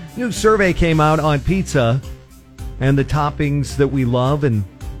New survey came out on pizza and the toppings that we love and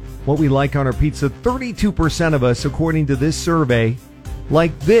what we like on our pizza. 32% of us, according to this survey,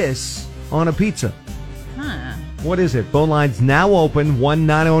 like this on a pizza. Huh. What is it? Phone lines now open,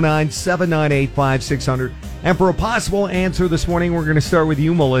 1-909-798-5600. And for a possible answer this morning, we're going to start with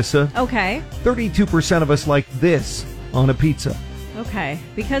you, Melissa. Okay. 32% of us like this on a pizza. Okay.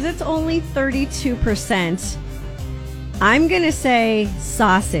 Because it's only 32%, I'm going to say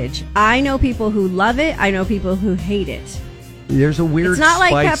sausage. I know people who love it. I know people who hate it. There's a weird It's not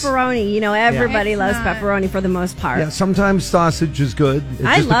like spice. pepperoni. You know, everybody It's loves not. pepperoni for the most part. Yeah, sometimes sausage is good. It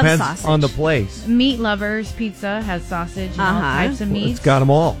I just love depends sausage. on the place. Meat lovers pizza has sausage and all types of Well, meats. it's got them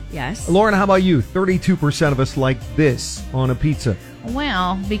all. Yes. Lauren, how about you? 32% of us like this on a pizza.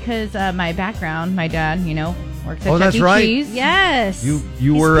 Well, because my background, my dad, works at Oh, Chuck that's E. right. Cheese. Yes. You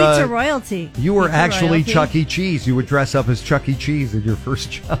He's were pizza royalty. You were Pizza actually royalty. Chuck E. Cheese. You would dress up as Chuck E. Cheese at your first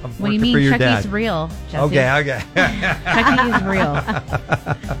job. What do you working for mean your Chuck dad. E's real, Jesse? Okay. Chuck E. is real.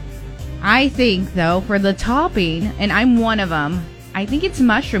 I think, though, for the topping, and I'm one of them, I think it's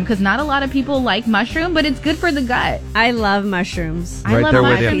mushroom, because not a lot of people like mushroom, but it's good for the gut. I love mushrooms. I Right love there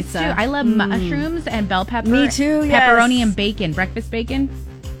with you. mushrooms, too. I love mushrooms and bell pepper. Me too, yes. Pepperoni and bacon, breakfast bacon.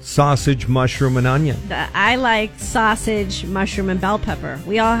 Sausage, mushroom, and onion. I like sausage, mushroom, and bell pepper.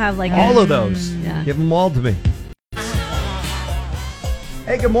 We all have like All of those. Yeah. Give them all to me.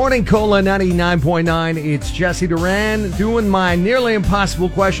 Hey, good morning, Cola 99.9. It's Jesse Duran doing my nearly impossible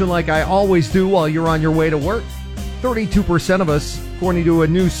question like I always do while you're on your way to work. 32% of us, according to a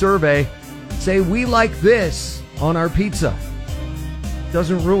new survey, say we like this on our pizza.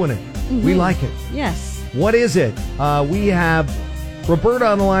 Doesn't ruin it. We like it. Yes. What is it? We have Roberta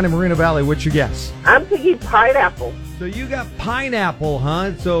on the line in Marina Valley. What's your guess? I'm thinking pineapple. So you got pineapple,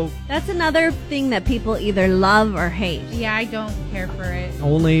 huh? So That's another thing that people either love or hate. Yeah, I don't care for it.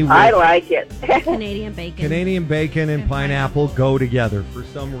 only with I like it. Canadian bacon. Canadian bacon and pineapple go together. For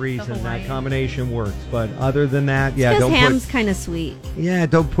some reason, that Hawaiian. combination works. But other than that, yeah, Because don't ham's put kind of sweet.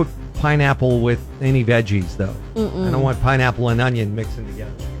 don't put pineapple with any veggies though. I don't want pineapple and onion mixing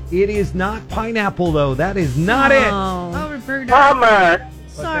together. It is not pineapple though. That is not it. Oh, Oh, Roberta. Bummer. But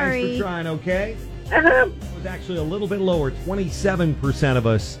thanks sorry. for trying. Okay. It was actually a little bit lower. 27% of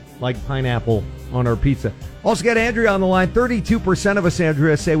us like pineapple on our pizza. Also got Andrea on the line. 32% of us,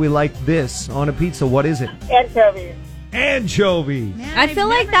 Andrea, say we like this on a pizza. What is it? Anchovies. Anchovies. Man, I I've feel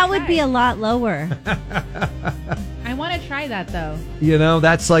like never that would be a tried. lot lower. I want to try that, though. You know,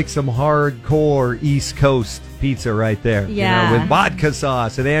 that's like some hardcore East Coast pizza right there. Yeah. You know, with vodka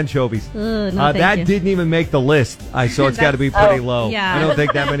sauce and anchovies. No, thank that you. didn't even make the list. So it's got to be pretty low. Yeah. I don't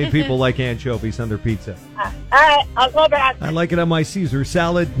think that many people like anchovies on their pizza. All right, I'll go back. I like it on my Caesar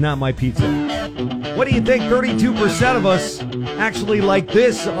salad, not my pizza. What do you think? 32% of us actually like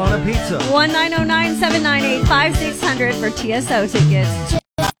this on a pizza. 1-909-798-5600 for TSO tickets.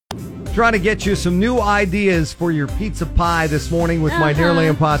 Trying to get you some new ideas for your pizza pie this morning with my nearly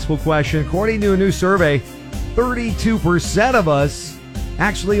impossible question. According to a new survey, 32% of us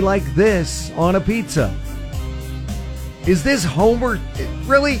actually like this on a pizza. Is this Homer?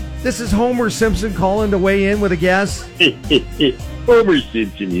 Really? This is Homer Simpson calling to weigh in with a guess? Homer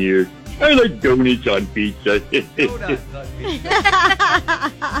Simpson here. I like donuts on pizza. It's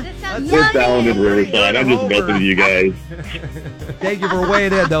Alan in Riverside. I'm just messing with you guys. Thank you for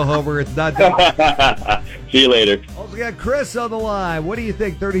weighing in, though, Homer. It's not done. See you later. Also got Chris on the line. What do you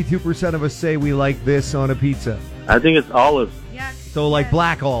think? 32% of us say we like this on a pizza. I think it's olives. Yeah. So like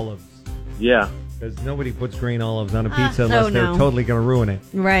black olives. Yeah. Because nobody puts green olives on a pizza no, unless they're no. totally going to ruin it.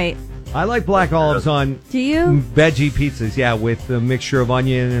 Right. I like black olives on Do you? veggie pizzas, yeah, with a mixture of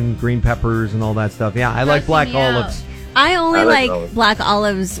onion and green peppers and all that stuff. Yeah, I like black me out. olives. I only I like like olives. black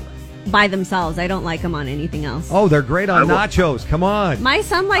olives by themselves. I don't like them on anything else. Oh, they're great on I will- nachos. Come on. My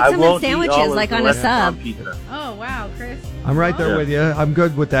son likes I them in won't eat sandwiches, olives like on a unless it's sub. on pizza. Oh, wow, Chris. I'm right there Yeah. with you. I'm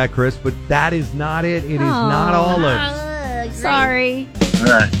good with that, Chris, but that is not it. It is not olives. Sorry. All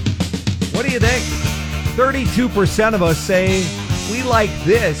right. What do you think? 32% of us say we like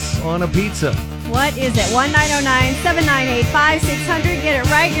this on a pizza. What is it? 1-909-798-5600. Get it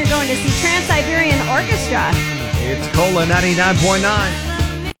right. You're going to see Trans-Siberian Orchestra. It's Cola 99.9.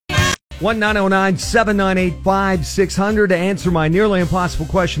 1-909-798-5600 to answer my nearly impossible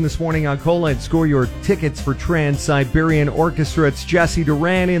question this morning on Cola and score your tickets for Trans-Siberian Orchestra. It's Jesse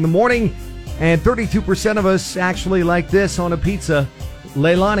Duran in the morning, and 32% of us actually like this on a pizza.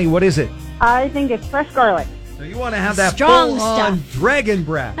 Leilani, what is it? I think it's fresh garlic. So you want to have that Strong full-on stuff. dragon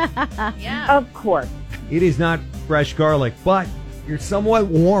breath. Yeah. Of course. It is not fresh garlic, but you're somewhat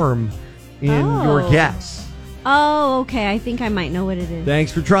warm in your guess. Oh, okay. I think I might know what it is.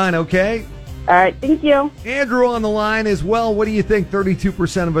 Thanks for trying, okay? All right, thank you. Andrew on the line as well. What do you think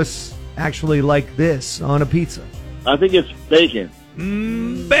 32% of us actually like this on a pizza? I think it's bacon.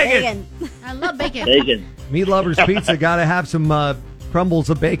 Bacon! I love bacon. Bacon. Meat Lovers Pizza got to have some crumbles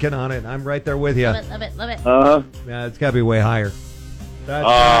of bacon on it. I'm right there with you. Love it, love it, love it. Uh-huh. Yeah, it's got to be way higher. That's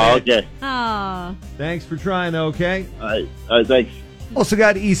Oh, it. okay. Oh. Thanks for trying, okay? All right, thanks. Also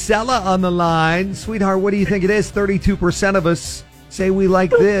got Isela on the line. Sweetheart, what do you think it is? 32% of us say we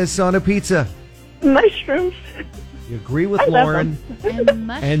like this on a pizza. Mushrooms. You agree with I love Lauren? And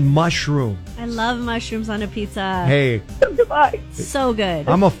mush. And mushroom. I love mushrooms on a pizza. Hey, Goodbye. So good.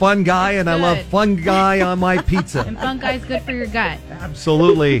 I'm a fun guy, and I love Good. fun guy on my pizza. And fun guy's good for your gut.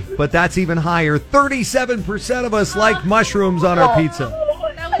 Absolutely. But that's even higher. 37% of us like mushrooms on our pizza.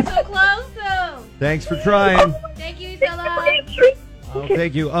 That was so close, though. Thanks for trying. Thank you, Stella. Oh,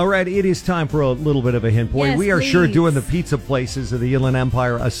 thank you. All right, it is time for a little bit of a hint. Boy, Yes, we are sure please. doing the pizza places of the Inland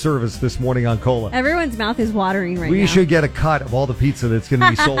Empire a service this morning on Cola. Everyone's mouth is watering right now. We should get a cut of all the pizza that's going to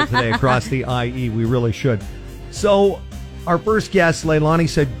be sold today across the IE. We really should. So, our first guest, Leilani,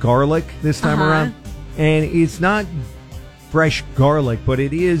 said garlic this time around. And it's not fresh garlic, but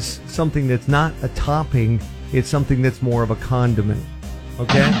it is something that's not a topping. It's something that's more of a condiment.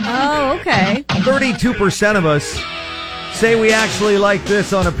 Okay? Oh, okay. 32% of us say we actually like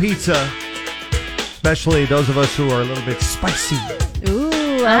this on a pizza, especially those of us who are a little bit spicy. Ooh.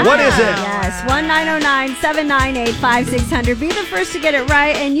 What is it? Yes. 1-909-798-5600. Be the first to get it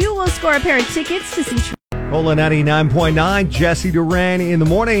right, and you will score a pair of tickets to see Cola 99.9, Jesse Duran in the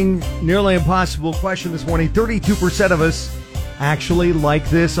morning. Nearly impossible question this morning. 32% of us actually like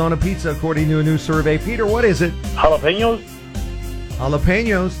this on a pizza, according to a new survey. Peter, what is it? Jalapenos?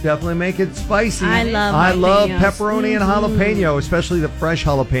 Jalapenos definitely make it spicy. I love I love jalapenos. pepperoni and jalapeno, especially the fresh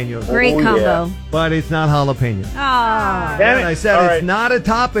jalapenos. Great Oh, combo. yeah. But it's not jalapeno. Oh. Damn And it. I said All it's right. not a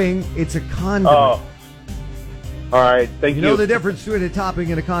topping, it's a condiment. Oh. All right, thank You you. know the difference between a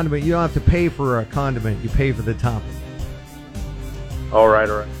topping and a condiment? You don't have to pay for a condiment. You pay for the topping. All right.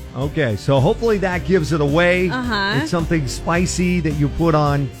 Okay, so hopefully that gives it away. Uh-huh. It's something spicy that you put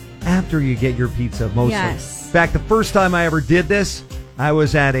on after you get your pizza, mostly. Yes. In fact, the first time I ever did this, I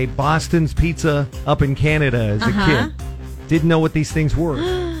was at a Boston's Pizza up in Canada as a kid. Didn't know what these things were.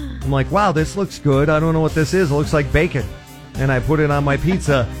 I'm like, wow, this looks good. I don't know what this is. It looks like bacon. And I put it on my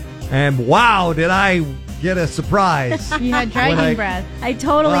pizza, and wow, did I get a surprise. You had dragon When I- breath. I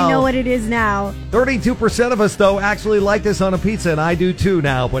totally Wow. know what it is now. 32% of us, though, actually like this on a pizza, and I do too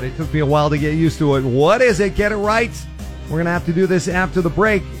now, but it took me a while to get used to it. What is it? Get it right. We're going to have to do this after the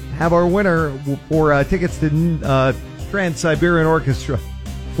break. Have our winner for tickets to Trans-Siberian Orchestra.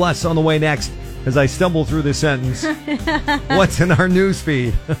 Plus, on the way next, as I stumble through this sentence, what's in our news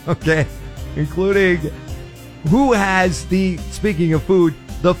feed? Okay. Including who has the, speaking of food,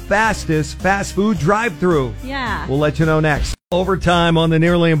 the fastest fast food drive-through. Yeah. We'll let you know next. Overtime on the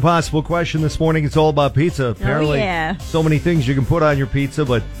nearly impossible question this morning. It's all about pizza. Apparently, yeah. so many things you can put on your pizza,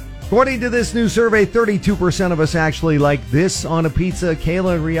 but according to this new survey, 32% of us actually like this on a pizza.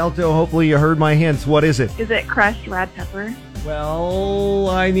 Kayla and Rialto, hopefully you heard my hints. What is it? Is it crushed red pepper? Well,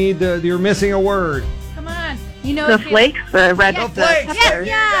 I need you're missing a word. Come on. You know The it's flakes, the red The flakes. pepper.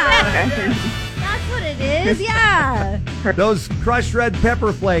 Yeah. That's what it is. Yeah. Those crushed red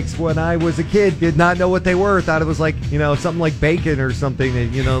pepper flakes, when I was a kid, did not know what they were. Thought it was like, something like bacon or something,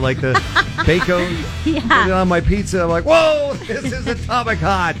 like the bacon. Put it Yeah. on my pizza. I'm like, whoa, this is atomic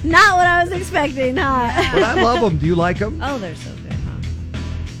hot. Not what I was expecting, huh? But I love them. Do you like them? Oh, they're so good, huh?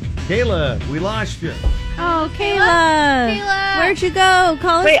 Kayla, we lost you. Oh, Kayla. Kayla. Where'd you go?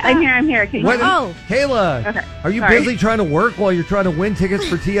 Call us Wait, back. I'm here. Can you What- Oh. Kayla, Okay, are you sorry. busy trying to work while you're trying to win tickets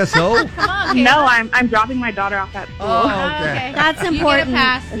for TSO? Come on, Kayla. No, I'm dropping my daughter off at school. Oh, Oh, okay. That's You important. get a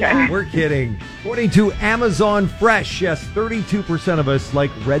pass. Yeah. We're kidding. According to Amazon Fresh, yes, 32% of us like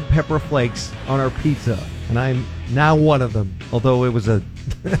red pepper flakes on our pizza, and I'm now one of them. Although it was a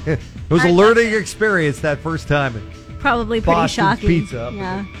it was a learning experience that first time. Probably pretty Boston's shocking. Pizza up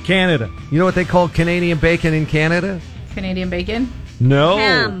Yeah. in Canada. You know what they call Canadian bacon in Canada? Canadian bacon. No.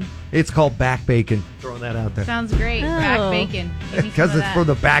 Ham. It's called back bacon. Throwing that out there. Sounds great. Oh. Back bacon. Give me some Because of it's that. from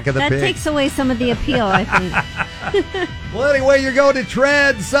the back of the That pig. takes away some of the appeal, I think. Well, anyway, you're going to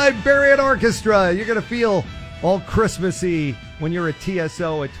Trans-Siberian Orchestra. You're going to feel all Christmassy when you're at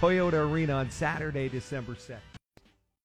TSO at Toyota Arena on Saturday, December 2nd.